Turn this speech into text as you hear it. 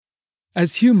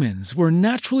As humans, we're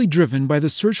naturally driven by the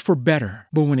search for better.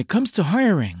 But when it comes to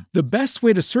hiring, the best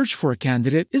way to search for a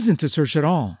candidate isn't to search at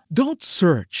all. Don't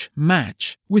search,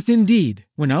 match with Indeed.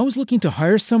 When I was looking to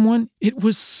hire someone, it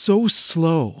was so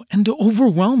slow and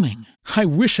overwhelming. I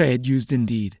wish I had used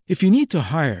Indeed. If you need to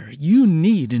hire, you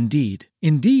need Indeed.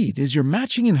 Indeed is your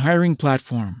matching and hiring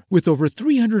platform with over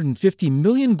 350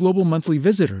 million global monthly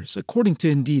visitors, according to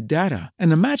Indeed data,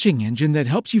 and a matching engine that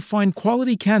helps you find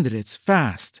quality candidates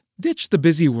fast. Ditch the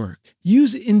busy work.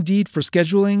 Use Indeed for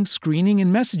scheduling, screening,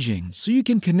 and messaging so you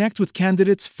can connect with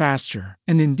candidates faster.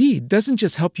 And Indeed doesn't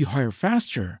just help you hire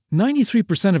faster.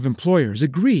 93% of employers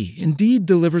agree Indeed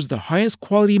delivers the highest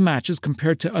quality matches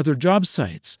compared to other job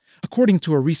sites, according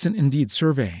to a recent Indeed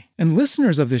survey. And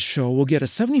listeners of this show will get a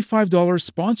 $75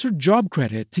 sponsored job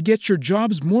credit to get your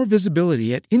jobs more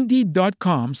visibility at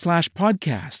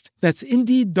Indeed.com/podcast. That's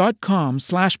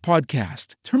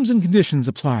Indeed.com/podcast. Terms and conditions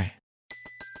apply.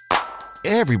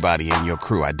 Everybody in your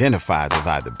crew identifies as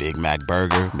either Big Mac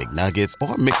Burger, McNuggets,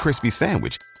 or McCrispy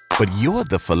Sandwich. But you're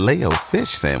the Filet-O-Fish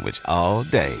Sandwich all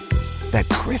day. That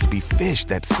crispy fish,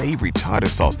 that savory tartar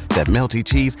sauce, that melty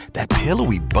cheese, that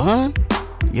pillowy bun.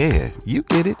 Yeah, you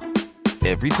get it.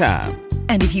 Every time.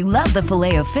 And if you love the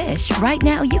Filet-O-Fish, right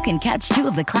now you can catch two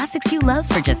of the classics you love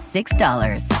for just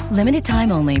 $6. Limited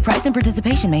time only. Price and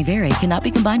participation may vary. Cannot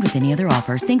be combined with any other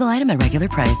offer. Single item at regular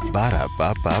price.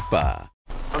 Ba-da-ba-ba-ba.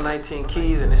 I'm 19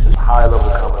 Keys, and this is high-level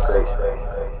conversation.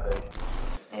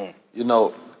 You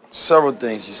know, several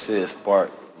things you said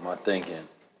sparked my thinking.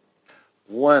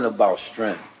 One about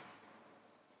strength.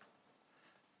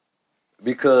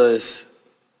 Because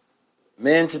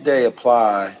men today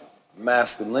apply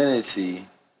masculinity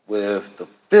with the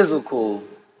physical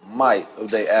might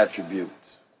of their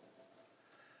attributes.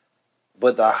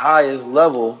 But the highest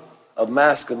level of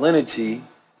masculinity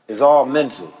is all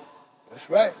mental. That's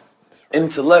right.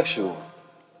 Intellectual.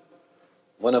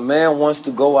 When a man wants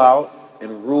to go out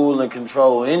and rule and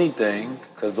control anything,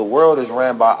 because the world is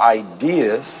ran by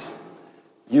ideas,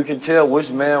 you can tell which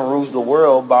man rules the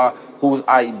world by whose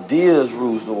ideas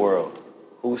rules the world,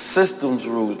 whose systems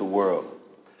rules the world.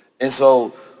 And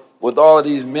so with all of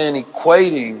these men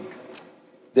equating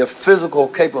their physical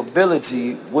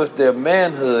capability with their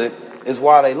manhood is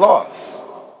why they lost.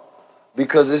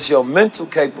 Because it's your mental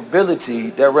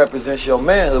capability that represents your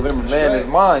manhood. Remember, man is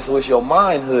mind, so it's your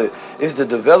mindhood. It's the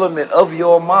development of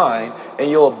your mind and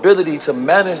your ability to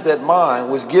manage that mind,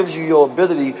 which gives you your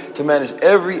ability to manage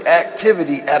every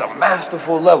activity at a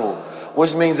masterful level,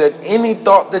 which means that any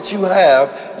thought that you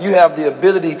have the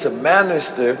ability to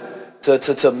master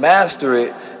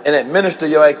it and administer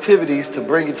your activities to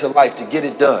bring it to life, to get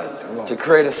it done, to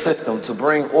create a system, to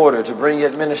bring order, to bring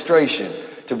administration,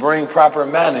 to bring proper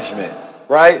management,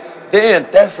 right? Then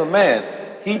that's a man.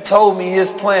 He told me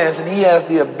his plans and he has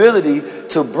the ability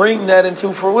to bring that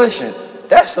into fruition.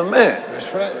 That's a man.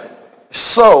 That's right.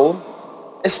 So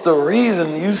it's the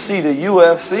reason you see the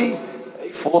UFC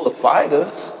full of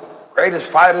fighters, greatest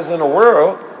fighters in the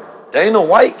world. Dana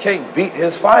White can't beat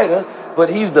his fighter, but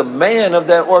he's the man of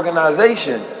that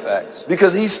organization. Facts.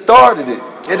 Because he started it.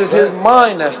 It is his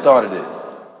mind that started it.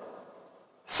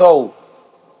 So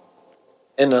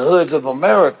in the hoods of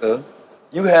America,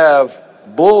 you have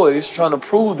boys trying to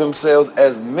prove themselves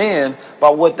as men by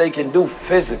what they can do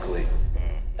physically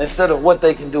instead of what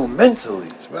they can do mentally.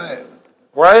 That's right.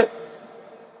 Right?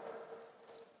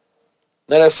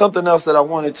 Now there's something else that I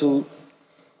wanted to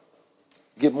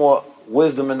get more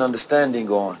wisdom and understanding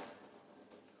on.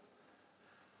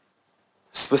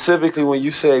 Specifically when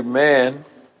you say man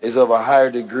is of a higher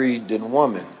degree than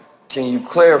woman, can you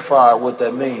clarify what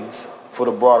that means for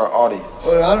the broader audience?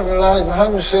 Well, I realize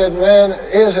Muhammad said man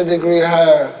is a degree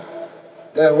higher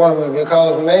than woman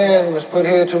because man was put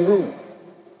here to rule.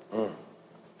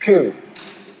 Period.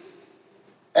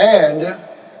 And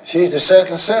she's the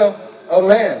second self of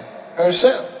man,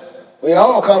 herself. We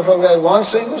all come from that one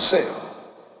single self.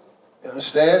 You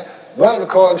understand? But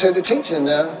according to the teaching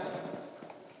now.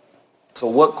 So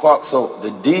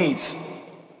the deeds,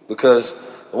 because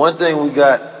the one thing we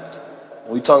got,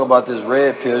 when we talk about this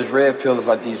red pill is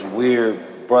like these weird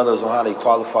brothers on how they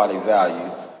qualify their value.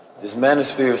 This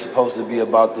manosphere is supposed to be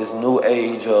about this new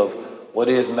age of what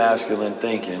is masculine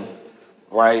thinking,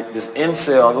 right? This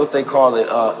incel, what they call it,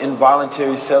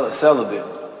 involuntary celibate.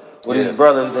 With these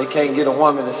brothers, they can't get a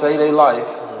woman to save their life,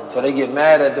 so they get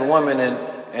mad at the woman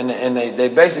and they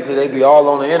basically they be all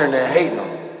on the internet hating them.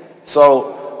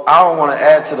 So I don't want to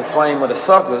add to the flame of the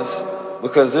suckers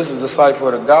because this is a cipher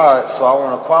of the God, so I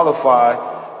want to qualify,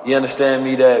 you understand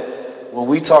me, that when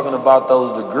we talking about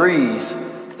those degrees,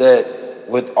 that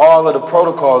with all of the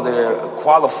protocols there are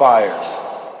qualifiers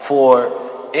for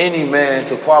any man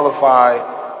to qualify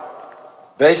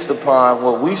based upon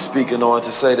what we speaking on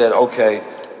to say that, okay,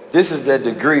 this is that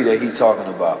degree that he's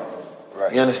talking about.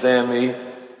 Right. You understand me?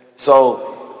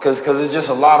 So, because it's just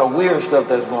a lot of weird stuff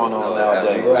that's going on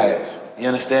nowadays. Right. You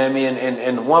understand me?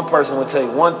 And one person would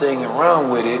take one thing and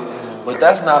run with it, but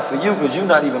that's not for you because you're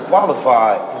not even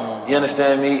qualified, you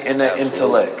understand me, in that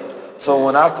intellect. So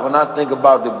when I think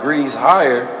about degrees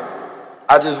higher,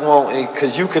 I just want it,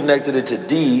 because you connected it to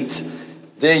deeds,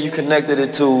 then you connected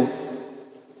it to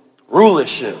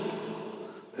rulership,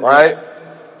 right?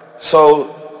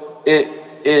 So it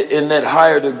in that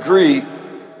higher degree,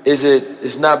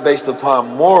 it's not based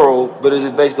upon moral, but is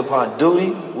it based upon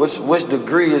duty? Which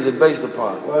degree is it based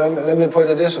upon? Well, let me put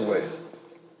it this way.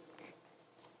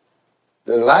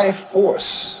 The life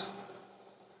force,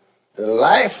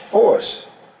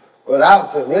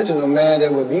 without the original man,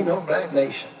 there would be no black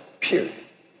nation, period.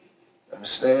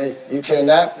 Understand? You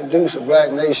cannot produce a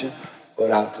black nation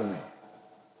without the man.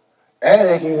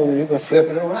 And you can flip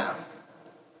it around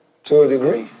to a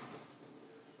degree.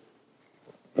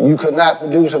 You could not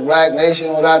produce a black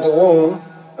nation without the womb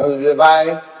of the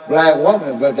divine black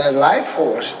woman, but that life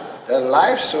force, that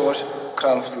life source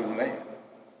comes through the man.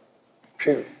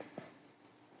 Period.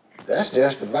 That's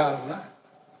just the bottom line.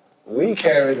 We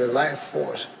carry the life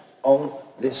force on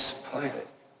this planet.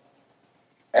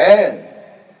 And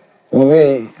when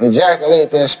we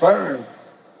ejaculate that sperm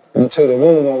into the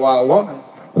womb of our woman,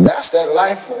 that's that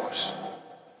life force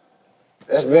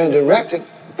that's been directed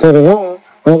to the womb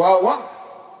of our woman.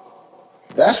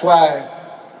 That's why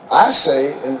I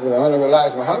say, and the Honorable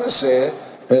Elijah Muhammad said,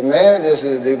 that man is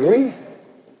a degree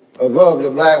above the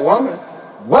black woman,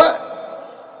 but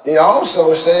he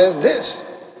also says this: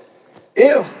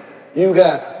 if you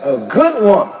got a good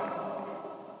woman,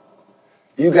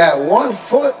 you got 1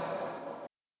 foot.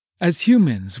 As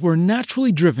humans, we're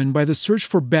naturally driven by the search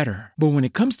for better. But when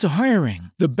it comes to hiring,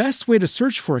 the best way to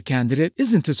search for a candidate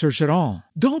isn't to search at all.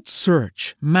 Don't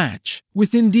search, match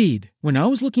with Indeed. When I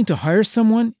was looking to hire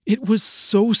someone, it was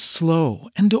so slow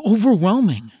and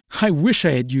overwhelming. I wish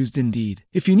I had used Indeed.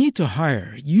 If you need to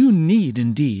hire, you need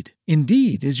Indeed.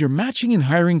 Indeed is your matching and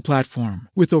hiring platform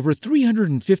with over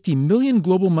 350 million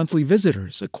global monthly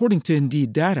visitors, according to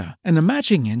Indeed data, and a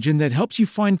matching engine that helps you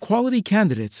find quality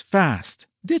candidates fast.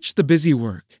 Ditch the busy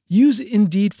work. Use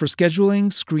Indeed for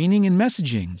scheduling, screening, and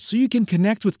messaging so you can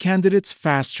connect with candidates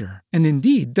faster. And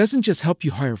Indeed doesn't just help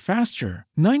you hire faster.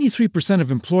 93%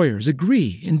 of employers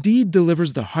agree Indeed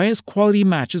delivers the highest quality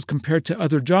matches compared to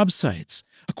other job sites,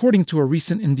 according to a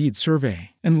recent Indeed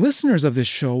survey. And listeners of this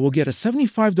show will get a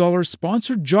 $75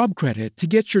 sponsored job credit to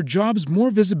get your jobs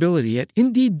more visibility at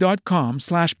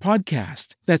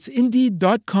Indeed.com/podcast. That's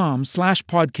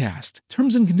Indeed.com/podcast.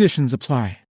 Terms and conditions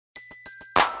apply.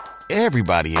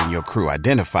 Everybody in your crew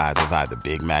identifies as either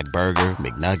Big Mac Burger,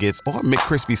 McNuggets, or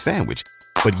McCrispy Sandwich.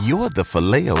 But you're the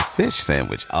Filet-O-Fish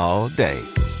Sandwich all day.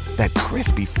 That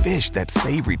crispy fish, that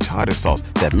savory tartar sauce,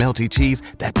 that melty cheese,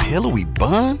 that pillowy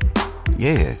bun.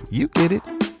 Yeah, you get it.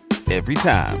 Every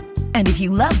time. And if you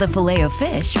love the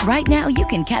Filet-O-Fish, right now you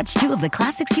can catch 2 of the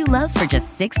classics you love for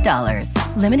just $6.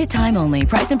 Limited time only.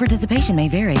 Price and participation may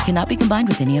vary. Cannot be combined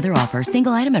with any other offer.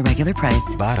 Single item at regular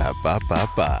price.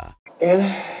 Ba-da-ba-ba-ba. In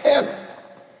heaven.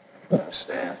 You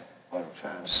understand what I'm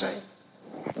trying to say?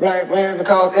 Black man,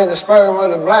 because in the sperm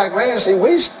of the black man, see,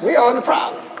 we are the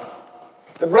problem.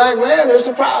 The black man is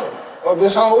the problem of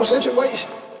this whole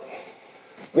situation.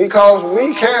 Because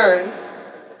we carry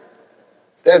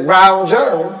that brown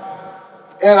germ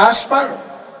in our sperm.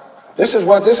 This is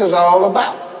what this is all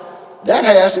about. That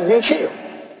has to be killed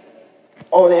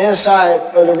on the inside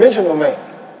of the original man.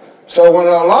 So when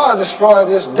Allah destroyed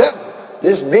this devil,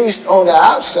 this beast on the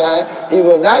outside, he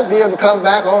will not be able to come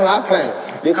back on our planet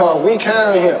because we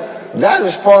carry him. That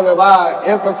is part of our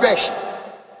imperfection.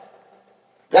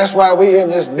 That's why we're in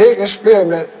this big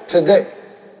experiment today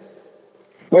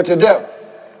with the devil,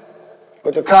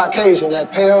 with the Caucasian,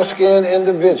 that pale-skinned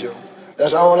individual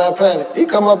that's on our planet. He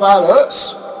come up out of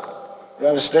us. You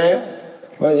understand?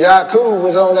 When Yaqub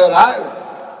was on that island,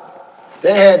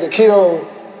 they had to kill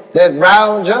that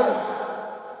brown germ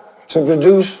to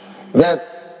produce that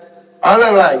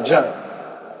unlike germ.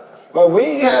 But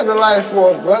we have the life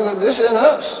force, brother. This in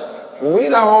us. We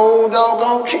the whole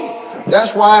doggone key.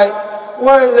 That's why,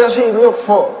 what does he look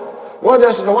for? What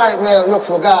does the white man look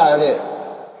for God in?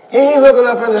 He ain't looking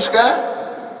up in the sky.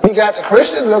 He got the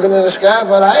Christian looking in the sky,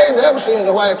 but I ain't never seen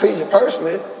the white preacher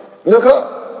personally look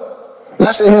up.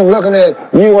 I see him looking at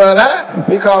you and I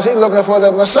because he's looking for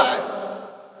the Messiah.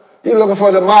 He's looking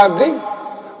for the Mahdi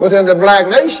within the black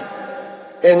nation.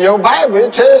 In your Bible,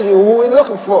 it tells you who we're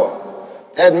looking for.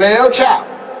 That male child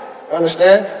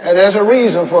Understand? And there's a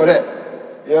reason for that.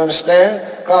 You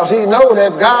understand? Because he knows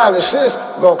that God is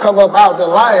going to come up out the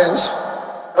lions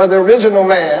of the original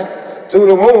man through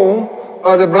the womb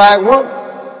of the black woman.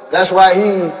 That's why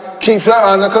he keeps her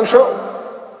under control.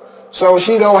 So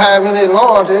she don't have any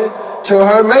loyalty to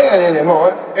her man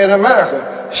anymore in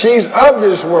America. She's of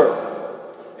this world.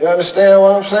 You understand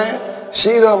what I'm saying?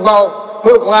 She done bought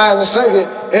hook, line, and sinker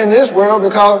in this world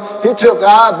because he took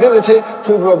our ability to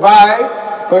provide,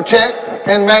 protect,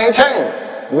 and maintain.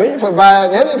 We ain't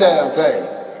provide any damn thing.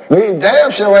 We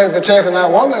damn sure ain't protecting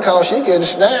our woman because she getting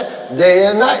snatched day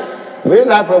and night. We're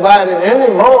not providing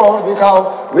any morals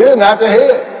because we're not the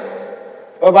head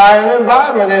of our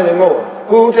environment anymore.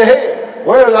 Who's the head?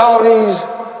 Where's all these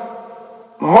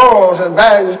morals and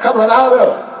values coming out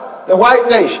of? The white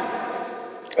nation.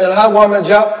 And our woman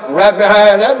jumped right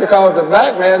behind that because the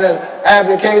black man then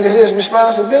abdicated his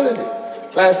responsibility.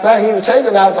 Matter of fact, he was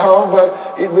taken out the home,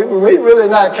 but we really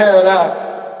not carrying out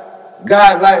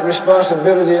God-like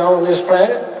responsibility on this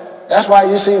planet. That's why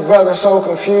you see brothers so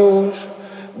confused,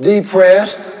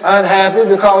 depressed, unhappy,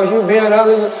 because you being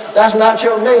other than, that's not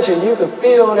your nature. You can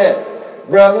feel that,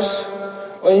 brothers.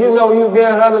 When you know you being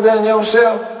other than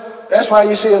yourself, that's why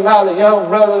you see a lot of young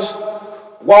brothers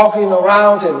walking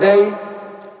around today,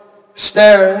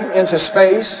 staring into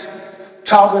space,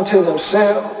 talking to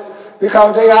themselves,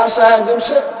 because they outside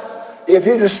themselves. If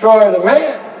you destroy the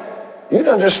man, you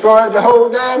done destroyed the whole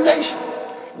damn nation.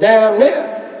 Damn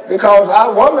near. Because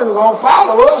our woman is going to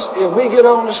follow us if we get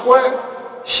on the square.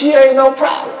 She ain't no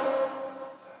problem.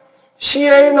 She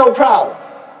ain't no problem.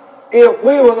 If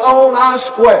we was on our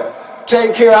square,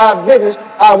 taking care of our business,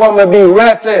 our woman be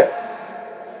right there.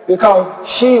 Because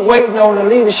she waiting on the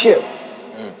leadership.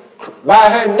 By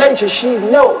her nature, she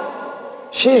know.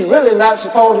 She's really not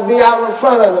supposed to be out in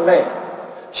front of the man.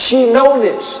 She know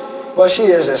this. But she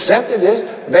has accepted this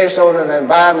based on an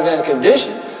environment and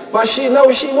condition. But she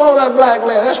knows she want a black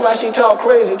man. That's why she talk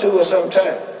crazy to her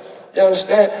sometimes. You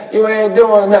understand? You ain't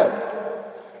doing nothing.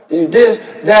 You this,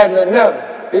 that, and another.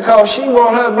 Because she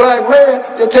want her black man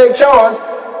to take charge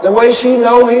the way she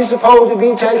know he's supposed to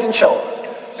be taking charge.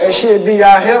 And she'll be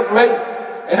our helpmate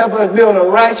and help us build a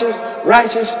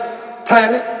righteous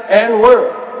planet and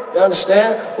world. You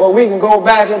understand? Well, we can go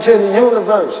back into the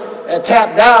universe and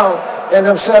tap down in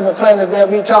them 7 planets that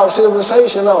we taught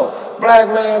civilization on. Black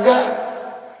man God.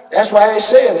 That's why they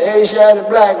said the Asiatic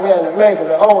black man, the maker,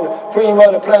 the owner, cream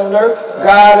of the planet Earth,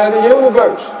 God of the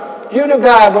universe. You the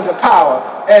God with the power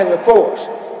and the force.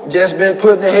 Just been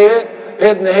put in the head,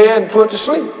 hitting the head and put to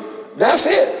sleep. That's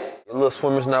it. The little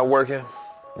swimmer's not working,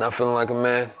 not feeling like a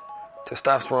man,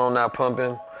 testosterone not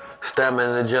pumping, stamina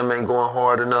in the gym ain't going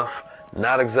hard enough,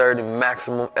 not exerting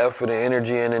maximum effort and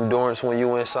energy and endurance when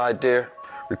you inside there,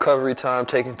 recovery time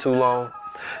taking too long,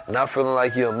 not feeling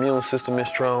like your immune system is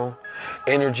strong,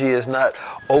 energy is not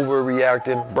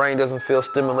overreacting, brain doesn't feel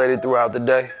stimulated throughout the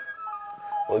day.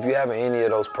 Well, if you're having any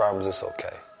of those problems, it's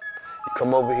okay. You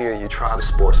come over here and you try the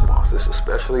Sports Moss. It's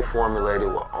especially formulated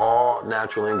with all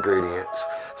natural ingredients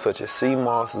such as sea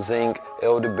moss, zinc,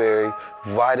 elderberry,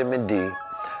 vitamin D,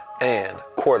 and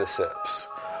cordyceps,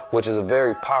 which is a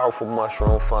very powerful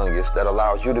mushroom fungus that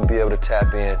allows you to be able to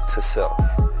tap into self.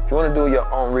 If you want to do your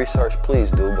own research,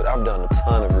 please do, but I've done a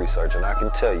ton of research and I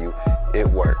can tell you it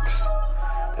works.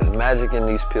 There's magic in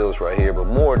these pills right here, but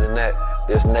more than that,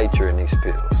 there's nature in these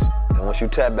pills. And once you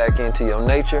tap back into your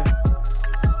nature,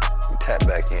 you tap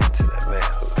back into that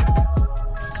manhood.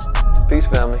 Peace,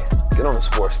 family. Get on the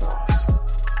Sports Moss.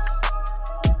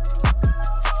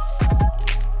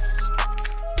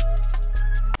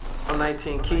 I'm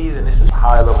 19 Keys, and this is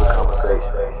high-level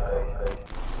conversation.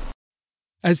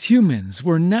 As humans,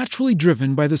 we're naturally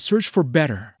driven by the search for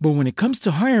better. But when it comes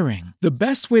to hiring, the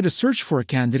best way to search for a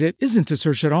candidate isn't to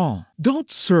search at all.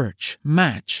 Don't search,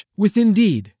 match with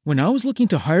Indeed. When I was looking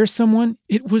to hire someone,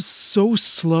 it was so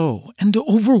slow and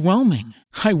overwhelming.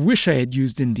 I wish I had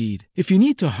used Indeed. If you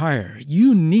need to hire,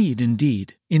 you need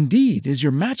Indeed. Indeed is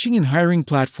your matching and hiring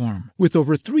platform with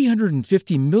over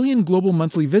 350 million global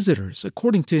monthly visitors,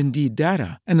 according to Indeed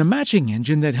data, and a matching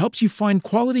engine that helps you find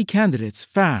quality candidates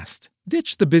fast.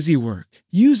 Ditch the busy work.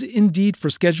 Use Indeed for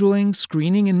scheduling,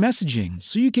 screening, and messaging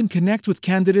so you can connect with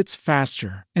candidates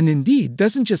faster. And Indeed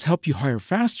doesn't just help you hire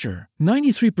faster.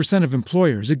 93% of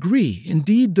employers agree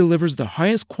Indeed delivers the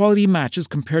highest quality matches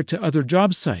compared to other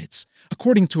job sites,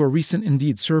 according to a recent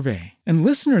Indeed survey. And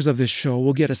listeners of this show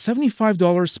will get a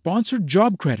 $75 sponsored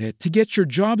job credit to get your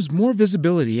jobs more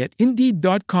visibility at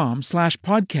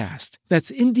Indeed.com/podcast. That's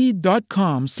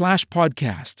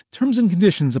Indeed.com/podcast. Terms and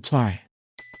conditions apply.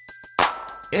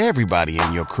 Everybody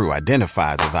in your crew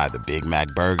identifies as either Big Mac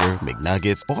Burger,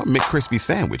 McNuggets, or McCrispy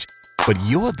Sandwich. But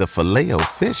you're the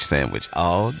Filet-O-Fish Sandwich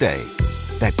all day.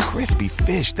 That crispy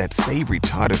fish, that savory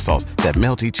tartar sauce, that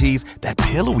melty cheese, that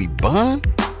pillowy bun.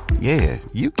 Yeah,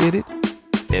 you get it.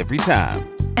 Every time.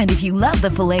 And if you love the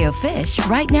Filet-O-Fish,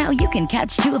 right now you can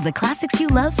catch two of the classics you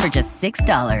love for just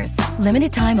 $6.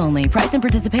 Limited time only. Price and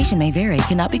participation may vary.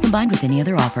 Cannot be combined with any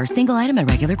other offer. Single item at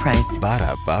regular price.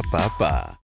 Ba-da-ba-ba-ba.